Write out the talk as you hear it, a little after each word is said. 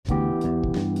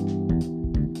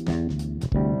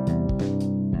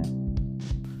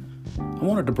I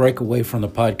wanted to break away from the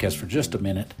podcast for just a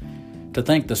minute to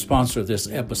thank the sponsor of this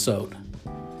episode.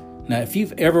 Now, if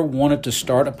you've ever wanted to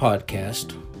start a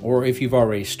podcast, or if you've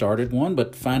already started one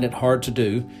but find it hard to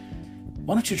do,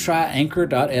 why don't you try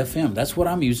Anchor.fm? That's what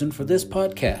I'm using for this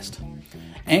podcast.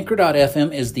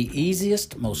 Anchor.fm is the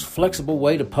easiest, most flexible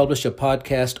way to publish a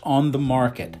podcast on the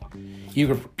market.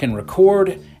 You can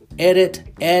record, edit,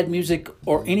 add music,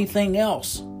 or anything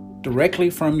else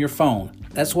directly from your phone.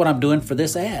 That's what I'm doing for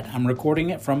this ad. I'm recording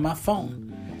it from my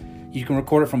phone. You can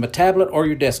record it from a tablet or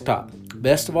your desktop.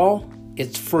 Best of all,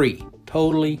 it's free,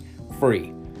 totally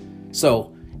free.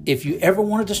 So if you ever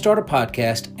wanted to start a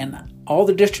podcast and all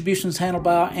the distribution's handled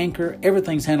by Anchor,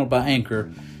 everything's handled by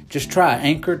Anchor, just try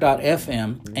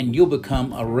Anchor.fm and you'll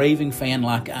become a raving fan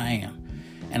like I am.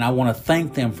 And I want to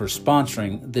thank them for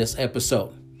sponsoring this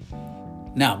episode.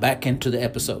 Now back into the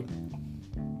episode.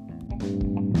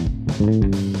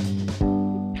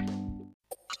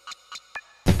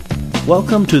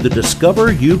 Welcome to the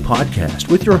Discover You podcast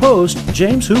with your host,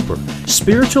 James Hooper,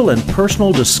 spiritual and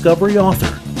personal discovery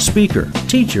author, speaker,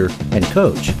 teacher, and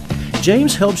coach.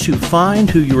 James helps you find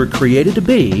who you were created to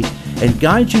be and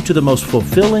guides you to the most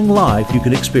fulfilling life you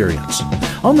can experience.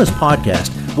 On this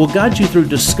podcast, we'll guide you through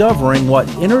discovering what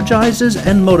energizes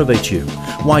and motivates you,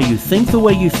 why you think the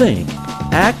way you think,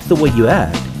 act the way you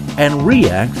act, and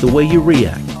react the way you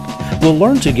react. We'll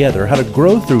learn together how to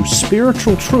grow through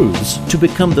spiritual truths to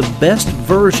become the best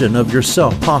version of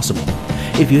yourself possible.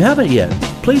 If you haven't yet,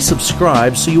 please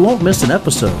subscribe so you won't miss an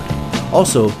episode.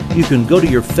 Also, you can go to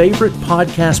your favorite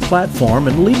podcast platform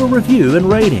and leave a review and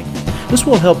rating. This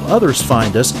will help others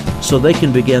find us so they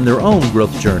can begin their own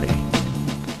growth journey.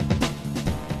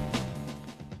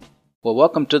 Well,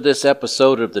 welcome to this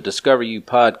episode of the Discover You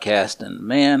podcast. And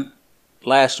man,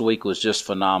 last week was just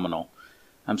phenomenal.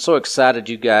 I'm so excited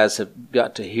you guys have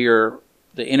got to hear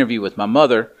the interview with my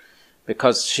mother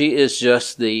because she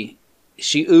oozes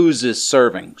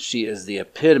serving. She is the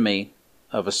epitome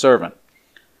of a servant.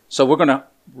 So we're going to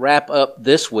wrap up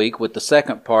this week with the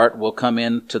second part. We'll come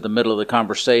into the middle of the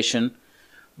conversation.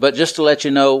 But just to let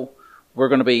you know, we're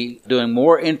going to be doing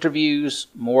more interviews,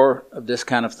 more of this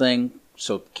kind of thing.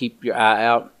 So keep your eye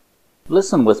out.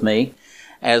 Listen with me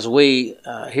as we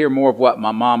hear more of what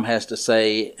my mom has to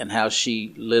say and how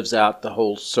she lives out the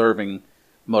whole serving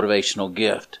motivational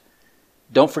gift.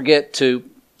 Don't forget to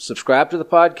subscribe to the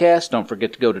podcast. Don't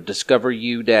forget to go to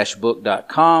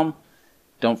discoveryou-book.com.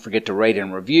 Don't forget to rate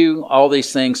and review. All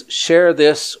these things. Share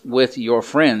this with your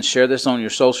friends. Share this on your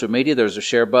social media. There's a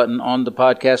share button on the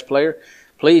podcast player.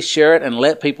 Please share it and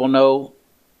let people know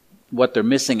what they're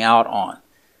missing out on.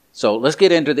 So let's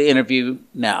get into the interview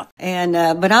now.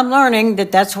 But I'm learning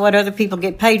that that's what other people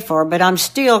get paid for, but I'm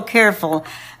still careful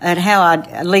at how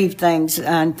I leave things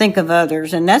and think of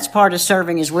others. And that's part of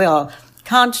serving as well.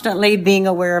 Constantly being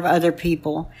aware of other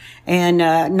people and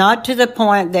not to the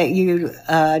point that you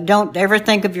don't ever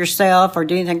think of yourself or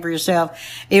do anything for yourself.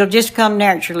 It'll just come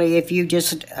naturally if you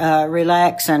just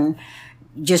relax and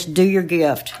just do your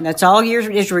gift. That's all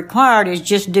is required is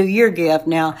just do your gift.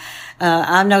 Now,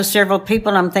 I know several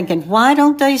people I'm thinking, why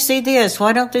don't they see this?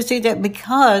 Why don't they see that?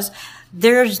 Because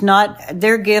their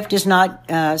gift is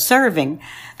not serving.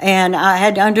 And I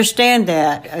had to understand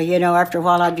that, after a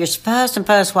while I'd just fuss and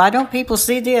fuss. Why don't people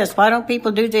see this? Why don't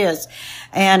people do this?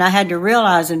 And I had to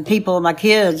realize, and my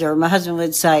kids or my husband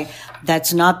would say,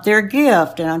 that's not their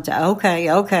gift. And I'd say,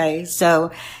 okay.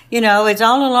 So, it's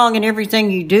all along in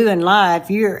everything you do in life.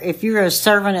 If you're a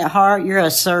servant at heart, you're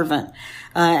a servant.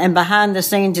 And behind the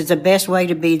scenes is the best way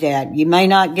to be that. You may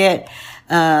not get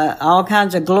all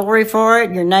kinds of glory for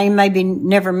it. Your name may be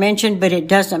never mentioned, but it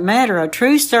doesn't matter. A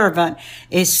true servant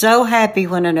is so happy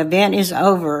when an event is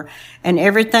over and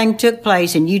everything took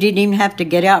place and you didn't even have to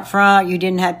get out front. You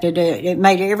didn't have to do it. It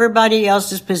made everybody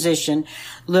else's position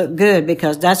look good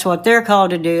because that's what they're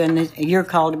called to do and you're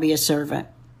called to be a servant.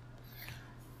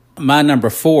 My number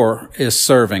 4 is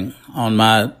serving. On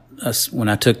when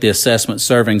I took the assessment,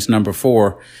 serving's number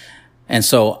 4. And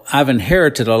so I've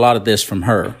inherited a lot of this from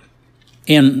her.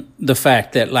 In the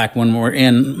fact that, like, when we're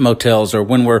in motels or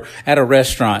when we're at a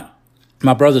restaurant,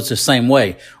 my brother's the same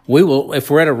way. If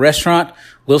we're at a restaurant,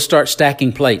 we'll start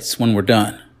stacking plates when we're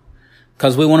done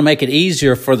because we want to make it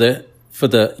easier for the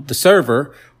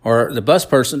server or the bus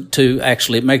person to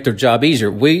actually make their job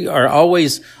easier. We are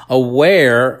always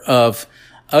aware of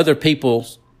other people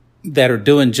that are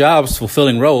doing jobs,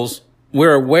 fulfilling roles.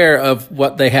 We're aware of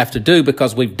what they have to do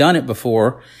because we've done it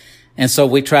before. And so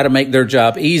we try to make their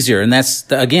job easier. And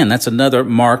that's another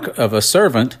mark of a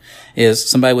servant is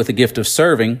somebody with a gift of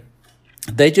serving.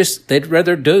 They'd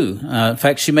rather do. In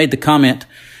fact, she made the comment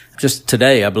just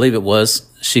today, I believe it was.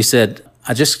 She said,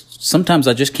 I just sometimes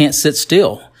I just can't sit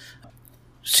still.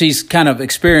 She's kind of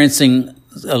experiencing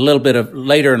a little bit of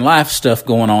later in life stuff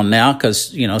going on now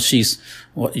because, she's,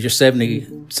 you're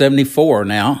 74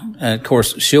 now. And of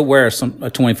course, she'll wear a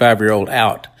 25-year-old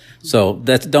out. So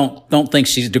don't think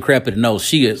she's decrepit. No,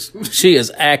 she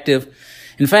is active.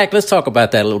 In fact, let's talk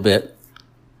about that a little bit.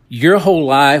 Your whole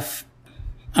life,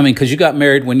 because you got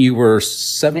married when you were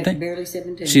 17? Barely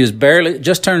 17. She was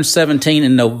just turned 17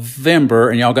 in November,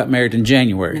 and y'all got married in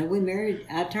January. No,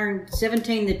 I turned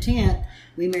 17 the 10th.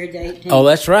 We married the 18th. Oh,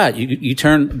 that's right. You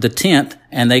turned the 10th,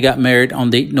 and they got married on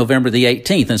November the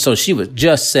 18th, and so she was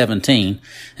just 17.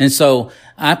 And so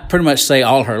I pretty much say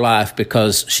all her life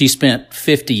because she spent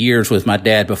 50 years with my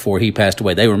dad before he passed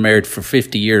away. They were married for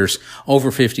 50 years,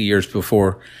 over 50 years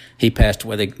before he passed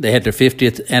away. They had their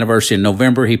 50th anniversary in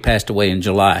November. He passed away in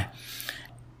July.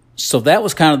 So that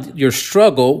was kind of your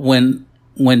struggle when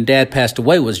Dad passed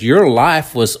away, was your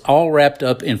life was all wrapped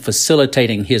up in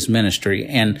facilitating his ministry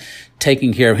and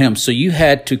taking care of him. So you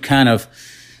had to kind of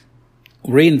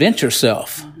reinvent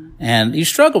yourself. And you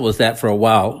struggled with that for a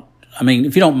while.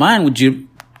 If you don't mind, would you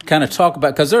kind of talk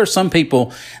about, because there are some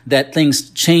people that things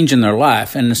change in their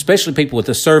life, and especially people with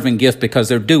a serving gift because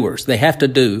they're doers. They have to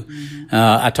do.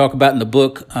 I talk about in the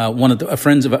book, a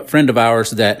friend of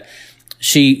ours that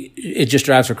it just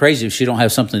drives her crazy if she don't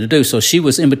have something to do. So she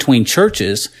was in between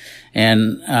churches.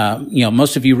 And,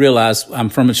 most of you realize I'm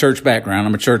from a church background.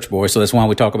 I'm a church boy. So that's why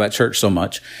we talk about church so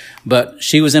much. But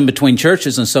she was in between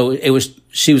churches. And so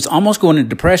she was almost going into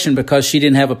depression because she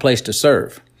didn't have a place to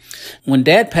serve. When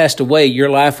Dad passed away, your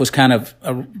life was kind of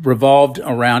revolved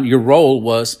around, your role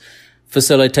was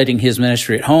facilitating his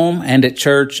ministry at home and at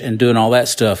church and doing all that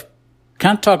stuff.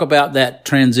 Kind of talk about that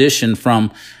transition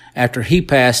from after he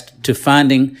passed to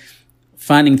finding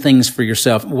things for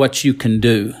yourself, what you can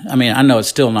do. I know it's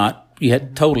still not, you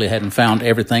totally hadn't found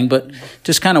everything, but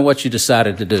just kind of what you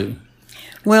decided to do.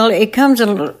 Well, it comes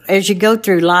as you go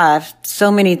through life, so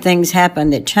many things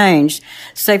happen that changed.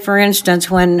 Say, for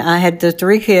instance, when I had the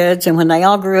 3 kids and when they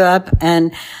all grew up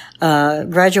and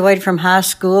graduated from high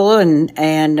school and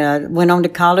went on to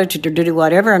college to do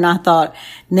whatever, and I thought,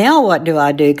 now what do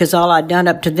I do? Because all I'd done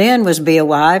up to then was be a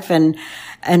wife and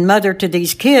mother to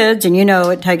these kids, and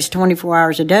it takes 24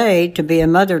 hours a day to be a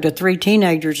mother to 3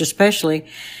 teenagers especially.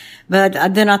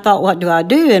 But then I thought, what do I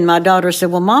do? And my daughter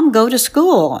said, well, Mom, go to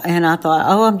school. And I thought,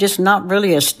 I'm just not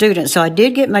really a student. So I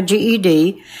did get my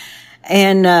GED.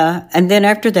 And then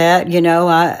after that,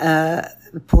 I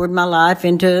poured my life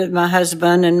into my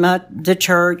husband and the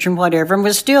church and whatever, and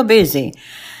was still busy.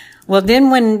 Well, then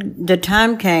when the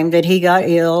time came that he got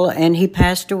ill and he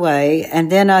passed away, and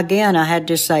then again I had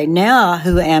to say, now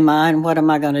who am I and what am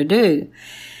I going to do?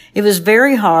 It was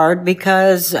very hard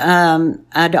because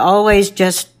I'd always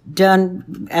just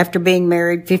done, after being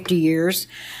married 50 years,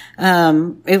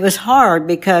 it was hard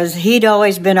because he'd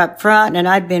always been up front and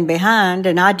I'd been behind,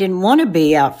 and I didn't want to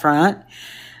be out front.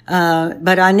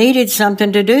 But I needed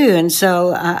something to do. And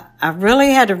so I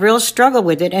really had a real struggle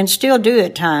with it, and still do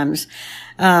at times.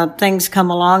 Things come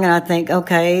along and I think,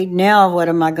 okay, now what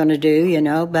am I going to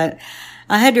do, but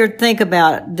I had to think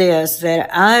about this, that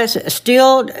I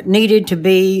still needed to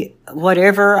be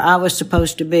whatever I was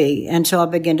supposed to be. And so I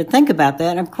began to think about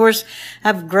that. And of course, I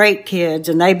have great kids,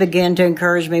 and they began to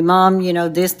encourage me, Mom,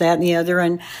 this, that, and the other.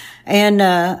 And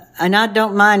I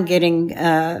don't mind getting,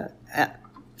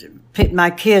 my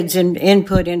kids'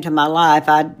 input into my life.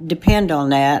 I depend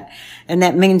on that. And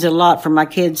that means a lot for my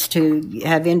kids to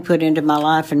have input into my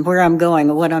life and where I'm going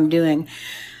and what I'm doing.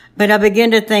 But I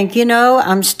began to think,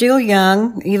 I'm still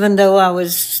young, even though it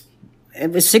was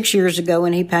 6 years ago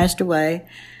when he passed away.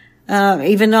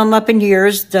 Even though I'm up in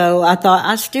years, though, I thought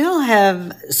I still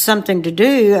have something to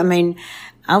do.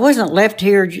 I wasn't left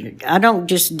here. I don't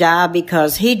just die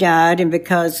because he died and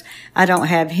because I don't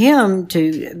have him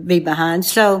to be behind.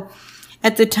 So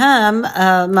at the time,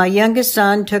 my youngest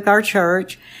son took our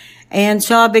church. And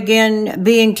so I began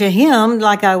being to him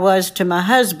like I was to my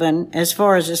husband as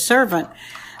far as a servant,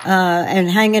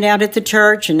 and hanging out at the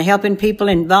church and helping people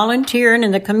and volunteering in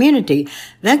the community.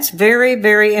 That's very,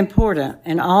 very important.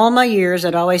 In all my years,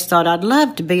 I'd always thought I'd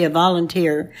love to be a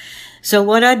volunteer. So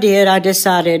what I did, I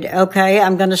decided, okay,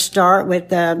 I'm going to start with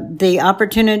the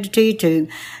opportunity to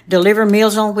deliver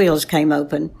Meals on Wheels came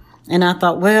open. And I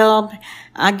thought, well,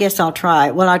 I guess I'll try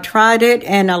it. Well, I tried it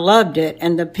and I loved it.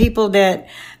 And the people that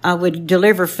I would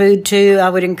deliver food to, I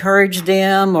would encourage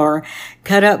them or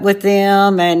cut up with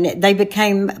them, and they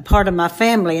became part of my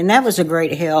family, and that was a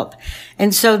great help.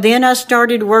 And so then I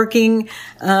started working,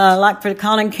 like for the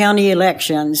Collin County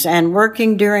elections, and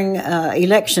working during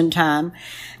election time,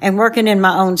 and working in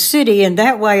my own city, and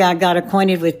that way I got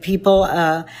acquainted with people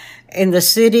in the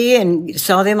city and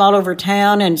saw them all over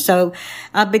town. And so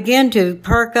I began to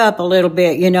perk up a little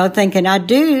bit, thinking I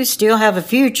do still have a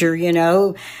future,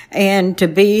 and to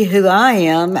be who I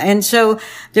am. And so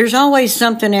there's always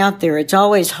something out there. It's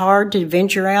always hard to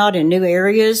venture out in new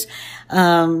areas.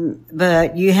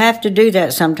 But you have to do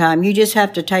that sometime. You just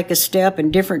have to take a step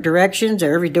in different directions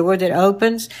or every door that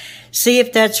opens. See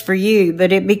if that's for you.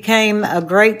 But it became a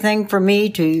great thing for me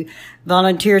to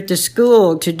volunteer at the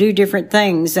school, to do different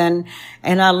things. And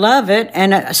I love it.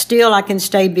 And still I can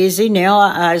stay busy. Now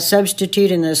I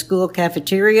substitute in the school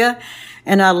cafeteria.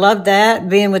 And I love that,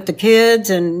 being with the kids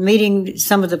and meeting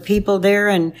some of the people there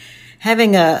and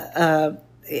having the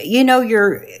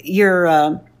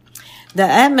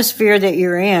atmosphere that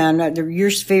you're in,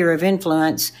 your sphere of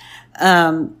influence,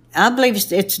 I believe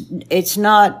it's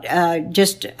not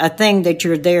just a thing that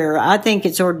you're there. I think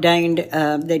it's ordained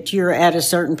that you're at a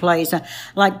certain place.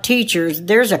 Like teachers,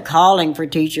 there's a calling for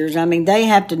teachers. I mean, they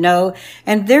have to know,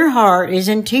 and their heart is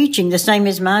in teaching, the same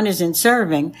as mine is in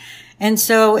serving. And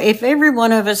so, if every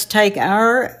one of us take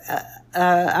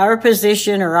our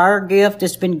position or our gift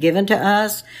that's been given to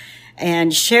us,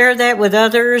 and share that with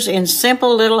others in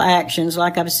simple little actions,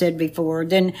 like I've said before,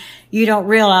 then you don't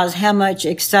realize how much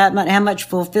excitement, how much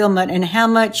fulfillment, and how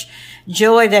much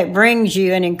joy that brings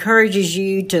you and encourages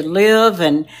you to live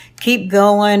and keep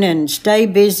going and stay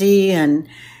busy. And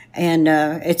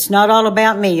it's not all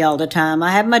about me all the time.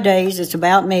 I have my days. It's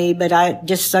about me, but I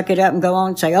just suck it up and go on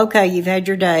and say, okay, you've had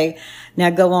your day. Now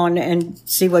go on and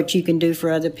see what you can do for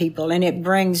other people. And it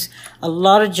brings a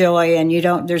lot of joy. And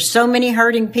there's so many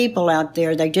hurting people out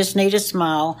there. They just need a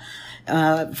smile,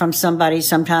 from somebody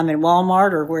sometime in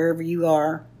Walmart or wherever you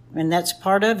are. And that's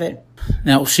part of it.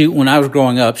 Now, when I was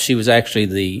growing up, she was actually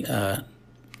the,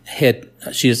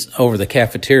 she was over the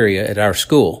cafeteria at our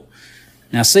school.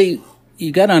 Now, see,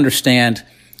 you got to understand,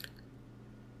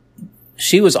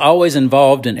 she was always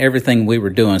involved in everything we were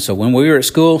doing. So when we were at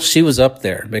school, she was up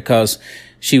there because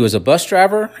she was a bus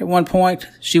driver at one point.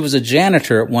 She was a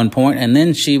janitor at one point, and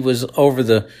then she was over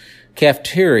the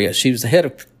cafeteria. She was the head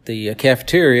of the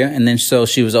cafeteria, and then so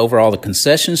she was over all the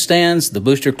concession stands. The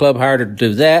Booster Club hired her to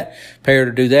do that, pay her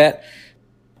to do that.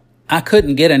 I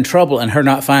couldn't get in trouble and her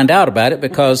not find out about it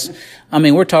because, I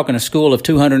mean, we're talking a school of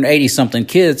 280-something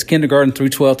kids, kindergarten through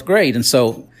 12th grade. And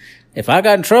so if I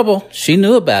got in trouble, she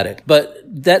knew about it. But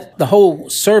the whole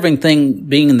serving thing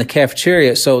being in the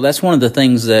cafeteria, so that's one of the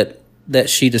things that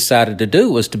she decided to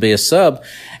do was to be a sub.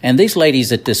 And these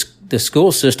ladies at this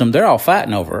school system, they're all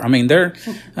fighting over. I mean, they're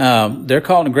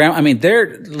calling grandma. I mean,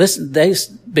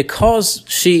 because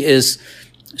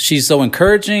she's so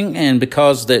encouraging and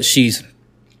because that she's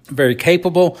very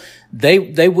capable,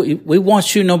 we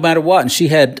want you no matter what. And she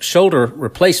had shoulder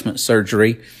replacement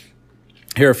surgery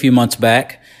here a few months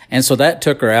back. And so that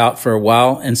took her out for a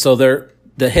while. And so the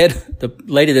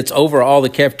lady that's over all the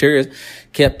cafeterias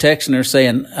kept texting her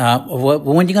saying,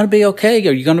 when are you going to be okay?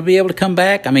 Are you going to be able to come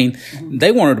back? I mean,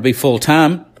 they want her to be full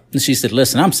time. And she said,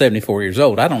 listen, I'm 74 years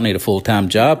old. I don't need a full time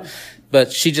job.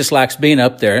 But she just likes being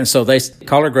up there. And so they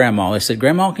call her grandma. They said,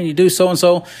 Grandma, can you do so and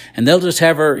so? And they'll just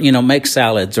have her, make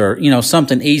salads or,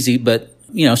 something easy. But,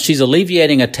 she's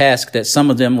alleviating a task that some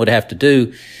of them would have to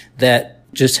do that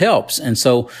just helps. And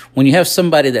so when you have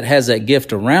somebody that has that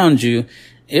gift around you,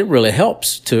 it really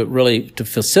helps to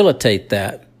facilitate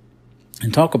that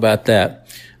and talk about that.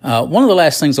 One of the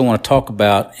last things I want to talk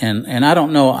about, and I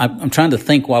don't know, I'm trying to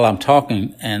think while I'm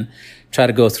talking and try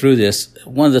to go through this.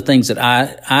 One of the things that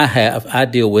I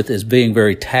deal with is being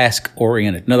very task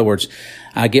oriented. In other words,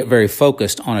 I get very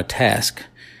focused on a task.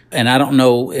 And I don't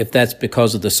know if that's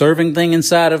because of the serving thing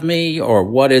inside of me or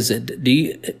what is it.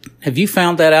 Have you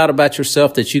found that out about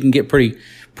yourself, that you can get pretty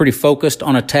focused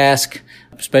on a task,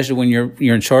 especially when you're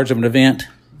in charge of an event?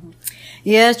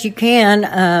 Yes, you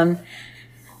can.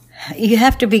 You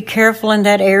have to be careful in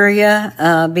that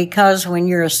area, because when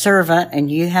you're a servant and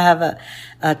you have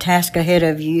a task ahead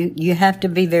of you, you have to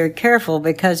be very careful,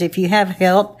 because if you have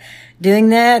help doing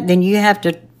that, then you have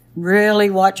to really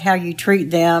watch how you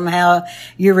treat them, how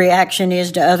your reaction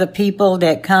is to other people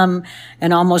that come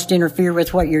and almost interfere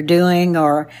with what you're doing,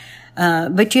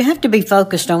 but you have to be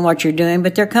focused on what you're doing.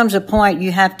 But there comes a point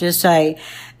you have to say,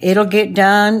 it'll get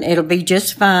done. It'll be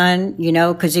just fine,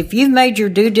 because if you've made your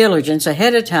due diligence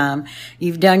ahead of time,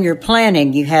 you've done your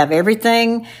planning, you have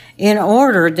everything in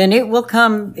order, then it'll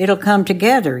come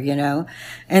together,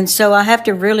 And so I have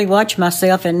to really watch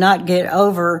myself and not get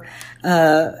over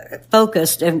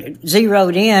focused and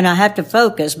zeroed in. I have to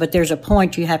focus, but there's a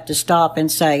point you have to stop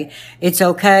and say, it's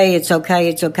okay, it's okay,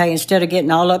 it's okay, instead of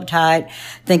getting all uptight,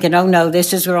 thinking, oh no,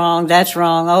 this is wrong, that's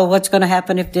wrong, oh, what's going to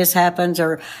happen if this happens,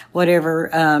 or whatever.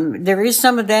 There is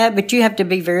some of that, but you have to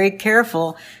be very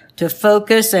careful to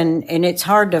focus, and it's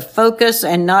hard to focus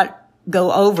and not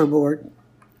go overboard,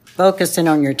 focusing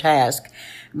on your task.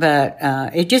 But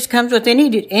it just comes with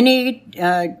any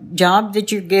job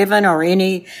that you're given, or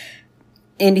anything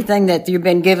that you've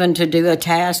been given to do a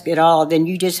task at all. Then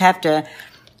you just have to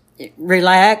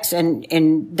relax,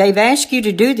 and they've asked you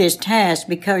to do this task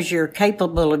because you're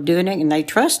capable of doing it, and they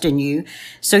trust in you.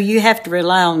 So you have to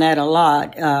rely on that a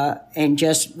lot, and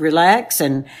just relax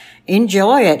and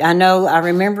enjoy it. I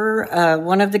remember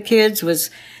one of the kids was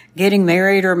getting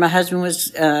married, or my husband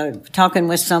was talking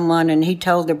with someone, and he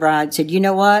told the bride, said, you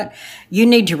know what? You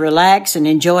need to relax and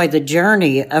enjoy the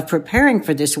journey of preparing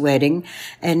for this wedding,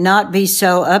 and not be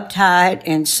so uptight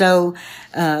and so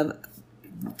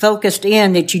focused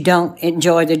in that you don't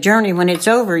enjoy the journey. When it's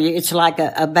over, it's like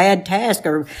a bad task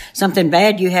or something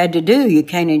bad you had to do. You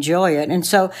can't enjoy it. And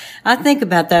so I think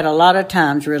about that a lot of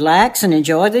times. Relax and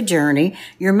enjoy the journey.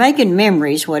 You're making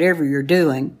memories, whatever you're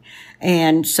doing.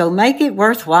 And so make it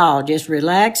worthwhile. Just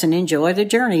relax and enjoy the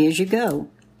journey as you go.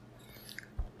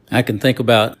 I can think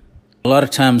about a lot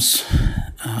of times,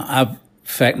 in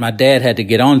fact, my dad had to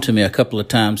get on to me a couple of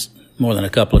times, more than a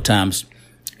couple of times,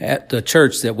 at the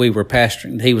church that we were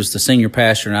pastoring. He was the senior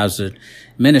pastor, and I was the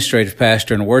administrative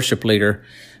pastor and a worship leader,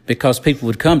 because people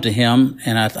would come to him,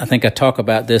 and I think I talk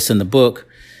about this in the book.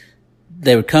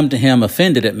 They would come to him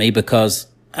offended at me because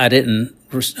I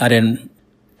didn't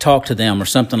talk to them or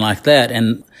something like that.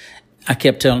 And I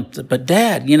kept telling them, but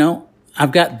Dad,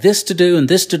 I've got this to do and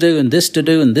this to do and this to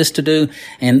do and this to do,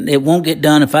 and it won't get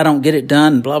done if I don't get it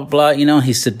done, and blah, blah, blah.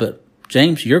 He said, but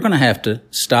James, you're going to have to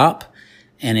stop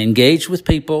and engage with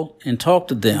people and talk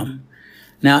to them.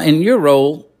 Now, in your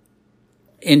role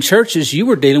in churches, you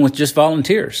were dealing with just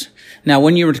volunteers. Now,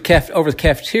 when you were over the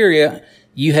cafeteria,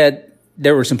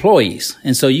 there was employees.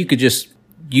 And so you could just,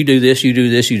 you do this, you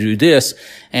do this, you do this.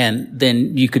 And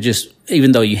then you could just,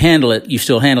 even though you handle it, you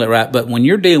still handle it right. But when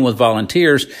you're dealing with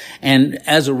volunteers, and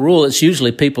as a rule, it's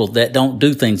usually people that don't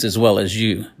do things as well as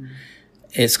you.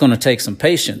 It's going to take some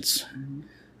patience.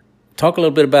 Talk a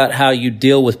little bit about how you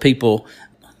deal with people,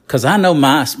 because I know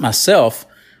myself,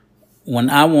 when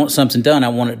I want something done, I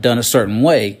want it done a certain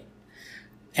way.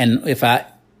 And if I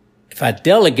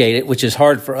delegate it, which is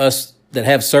hard for us that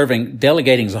have serving,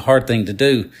 delegating is a hard thing to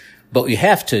do, but you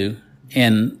have to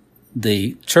in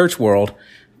the church world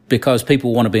because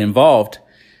people want to be involved.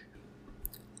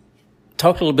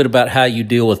 Talk a little bit about how you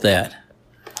deal with that.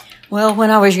 Well, when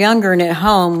I was younger and at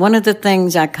home, one of the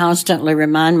things I constantly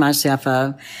remind myself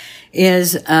of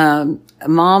is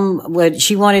Mom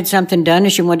she wanted something done,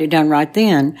 and she wanted it done right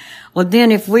then. Well,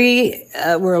 then if we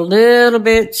were a little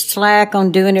bit slack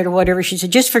on doing it or whatever, she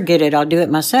said, just forget it, I'll do it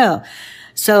myself.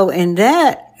 So in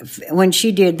that, when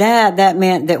she did that, that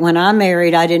meant that when I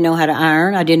married, I didn't know how to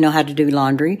iron, I didn't know how to do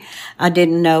laundry, I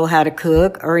didn't know how to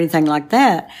cook or anything like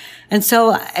that. And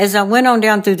so as I went on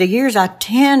down through the years, I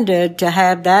tended to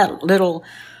have that little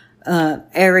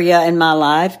area in my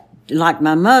life, like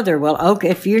my mother. Well, okay,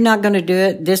 if you're not going to do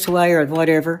it this way or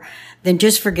whatever, then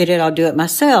just forget it, I'll do it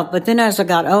myself. But then as I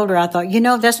got older, I thought,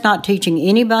 that's not teaching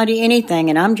anybody anything,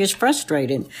 and I'm just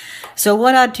frustrated. So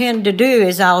what I tend to do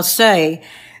is I'll say,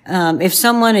 if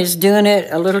someone is doing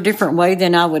it a little different way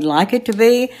than I would like it to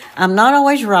be, I'm not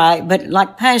always right, but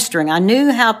like pastoring, I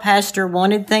knew how Pastor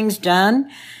wanted things done.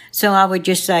 So I would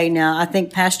just say, no, I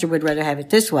think Pastor would rather have it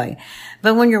this way.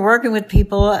 But when you're working with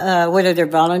people, whether they're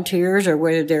volunteers or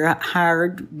whether they're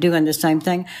hired doing the same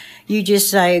thing, you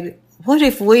just say, what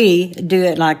if we do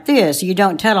it like this? You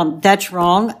don't tell them that's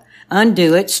wrong,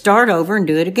 undo it, start over and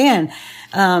do it again.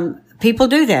 People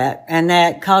do that, and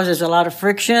that causes a lot of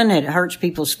friction. It hurts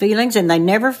people's feelings, and they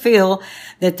never feel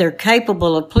that they're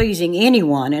capable of pleasing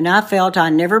anyone. And I felt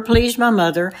I never pleased my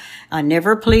mother. I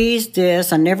never pleased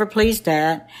this. I never pleased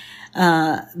that.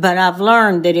 But I've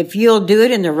learned that if you'll do it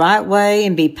in the right way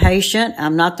and be patient,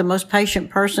 I'm not the most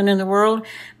patient person in the world,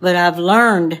 but I've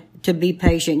learned to be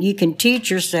patient. You can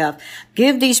teach yourself.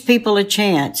 Give these people a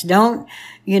chance. Don't,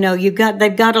 they've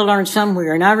got to learn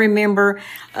somewhere. And I remember,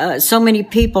 so many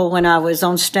people when I was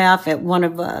on staff at one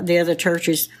of the other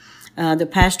churches, the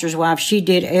pastor's wife, she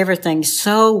did everything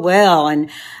so well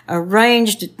and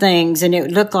arranged things, and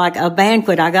it looked like a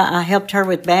banquet. I helped her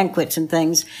with banquets and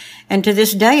things. And to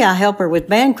this day, I help her with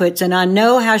banquets, and I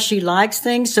know how she likes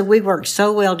things, so we work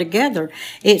so well together.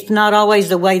 It's not always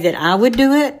the way that I would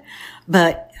do it,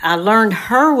 but I learned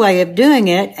her way of doing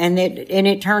it, and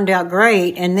it turned out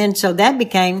great. And then so that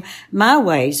became my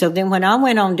way. So then when I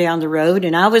went on down the road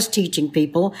and I was teaching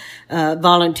people,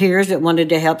 volunteers that wanted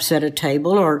to help set a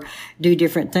table or do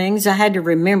different things, I had to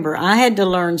remember I had to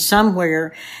learn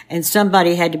somewhere, and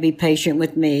somebody had to be patient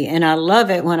with me. And I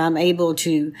love it when I'm able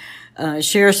to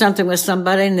share something with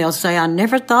somebody and they'll say, I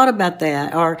never thought about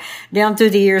that. Or down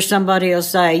through the years, somebody will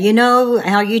say, you know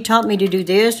how you taught me to do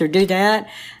this or do that?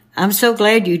 I'm so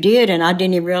glad you did, and I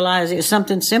didn't even realize it was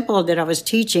something simple that I was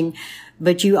teaching.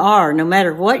 But you are, no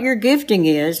matter what your gifting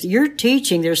is, you're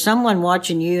teaching. There's someone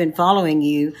watching you and following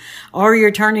you, or you're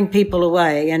turning people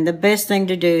away. And the best thing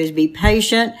to do is be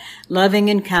patient, loving,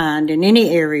 and kind in any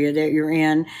area that you're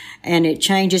in. And it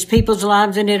changes people's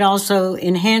lives, and it also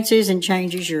enhances and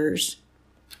changes yours.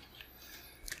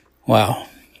 Wow.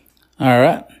 All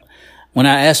right. When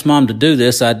I asked Mom to do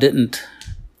this, I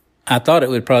thought it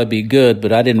would probably be good,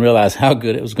 but I didn't realize how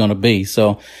good it was going to be.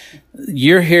 So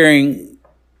you're hearing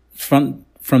from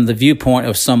the viewpoint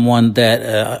of someone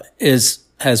that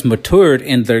has matured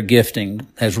in their gifting,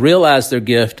 has realized their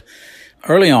gift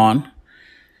early on,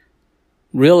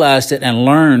 realized it and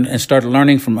learned and started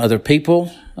learning from other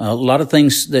people. A lot of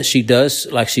things that she does,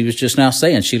 like she was just now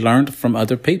saying, she learned from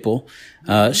other people.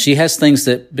 She has things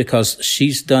that because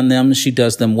she's done them, she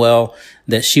does them well,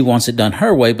 that she wants it done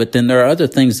her way. But then there are other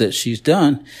things that she's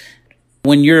done.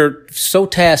 When you're so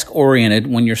task-oriented,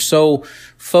 when you're so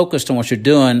focused on what you're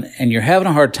doing and you're having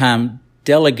a hard time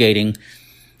delegating,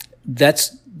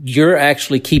 you're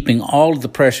actually keeping all of the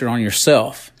pressure on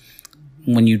yourself.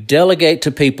 When you delegate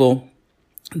to people,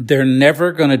 they're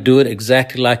never going to do it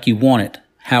exactly like you want it.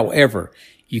 However,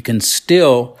 you can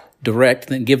still direct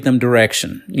and give them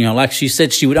direction. You know, like she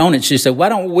said, she would own it. She said, why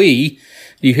don't we,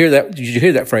 did you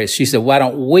hear that phrase? She said, why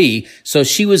don't we? So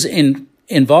she was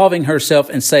involving herself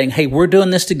and saying, hey, we're doing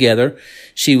this together.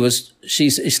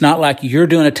 It's not like you're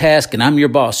doing a task and I'm your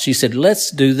boss. She said,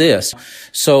 let's do this.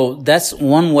 So that's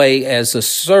one way as a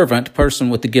servant,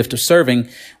 person with the gift of serving,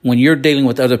 when you're dealing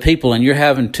with other people and you're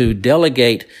having to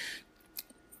delegate,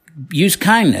 use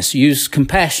kindness, use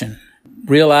compassion.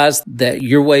 Realize that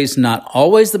your way's not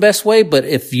always the best way, but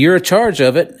if you're in charge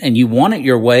of it and you want it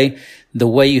your way, the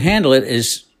way you handle it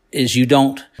is you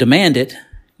don't demand it.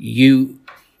 You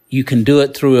can do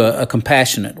it through a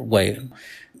compassionate way.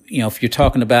 You know, if you're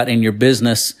talking about in your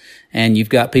business and you've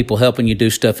got people helping you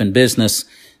do stuff in business,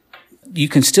 you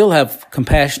can still have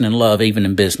compassion and love even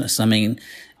in business. I mean,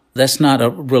 that's not a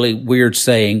really weird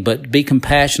saying, but be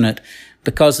compassionate,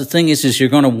 because the thing is you're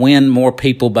going to win more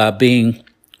people by being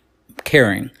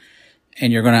caring,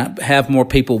 and you're going to have more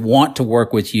people want to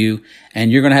work with you,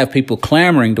 and you're going to have people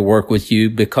clamoring to work with you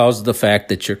because of the fact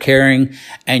that you're caring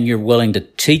and you're willing to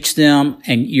teach them,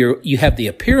 and you have the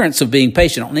appearance of being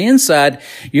patient. On the inside,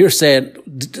 you're saying,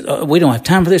 we don't have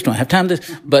time for this, don't have time for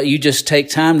this, but you just take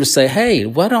time to say, hey,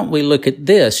 why don't we look at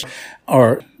this?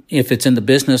 Or if it's in the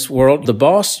business world, the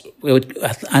boss,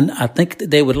 I think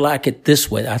they would like it this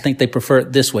way. I think they prefer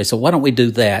it this way. So why don't we do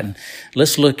that? And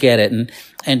let's look at it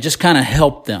and just kind of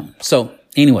help them. So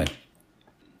anyway,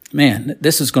 man,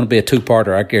 this is going to be a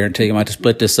two-parter. I guarantee you. I might have to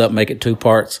split this up, make it 2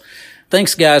 parts.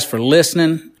 Thanks, guys, for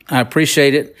listening. I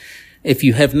appreciate it. If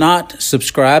you have not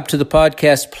subscribed to the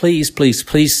podcast,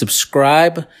 please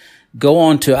subscribe. Go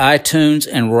on to iTunes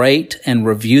and rate and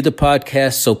review the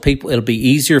podcast so it'll be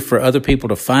easier for other people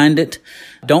to find it.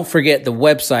 Don't forget the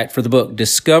website for the book,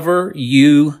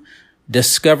 discoveryou,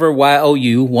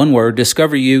 one word,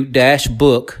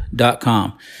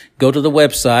 discoveryou-book.com. Go to the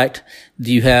website.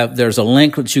 There's a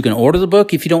link that you can order the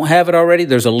book. If you don't have it already,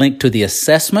 there's a link to the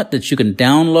assessment that you can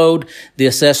download the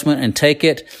assessment and take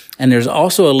it. And there's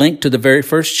also a link to the very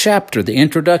first chapter, the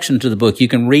introduction to the book. You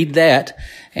can read that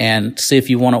and see if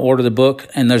you want to order the book.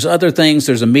 And there's other things.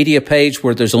 There's a media page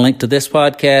where there's a link to this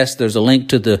podcast. There's a link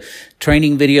to the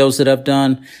training videos that I've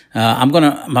done.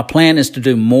 My plan is to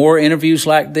do more interviews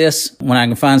like this when I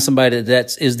can find somebody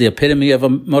that is the epitome of a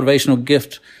motivational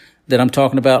gift that I'm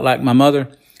talking about, like my mother.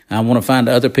 I want to find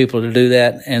other people to do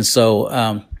that. And so,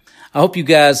 I hope you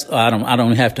guys, I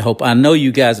don't have to hope. I know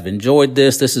you guys have enjoyed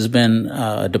this. This has been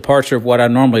a departure of what I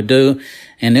normally do.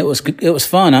 And it was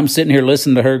fun. I'm sitting here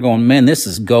listening to her going, man, this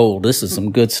is gold. This is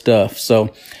some good stuff.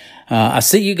 So, I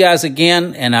see you guys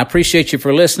again, and I appreciate you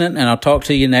for listening, and I'll talk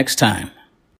to you next time.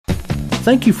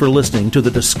 Thank you for listening to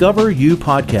the Discover You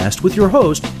podcast with your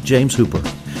host, James Hooper.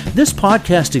 This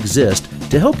podcast exists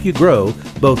to help you grow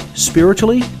both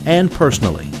spiritually and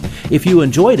personally. If you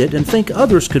enjoyed it and think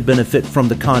others could benefit from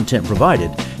the content provided,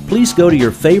 please go to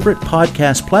your favorite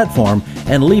podcast platform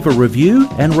and leave a review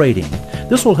and rating.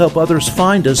 This will help others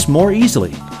find us more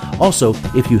easily. Also,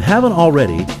 if you haven't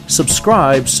already,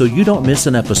 subscribe so you don't miss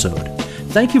an episode.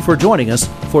 Thank you for joining us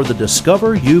for the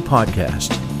Discover You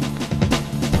podcast.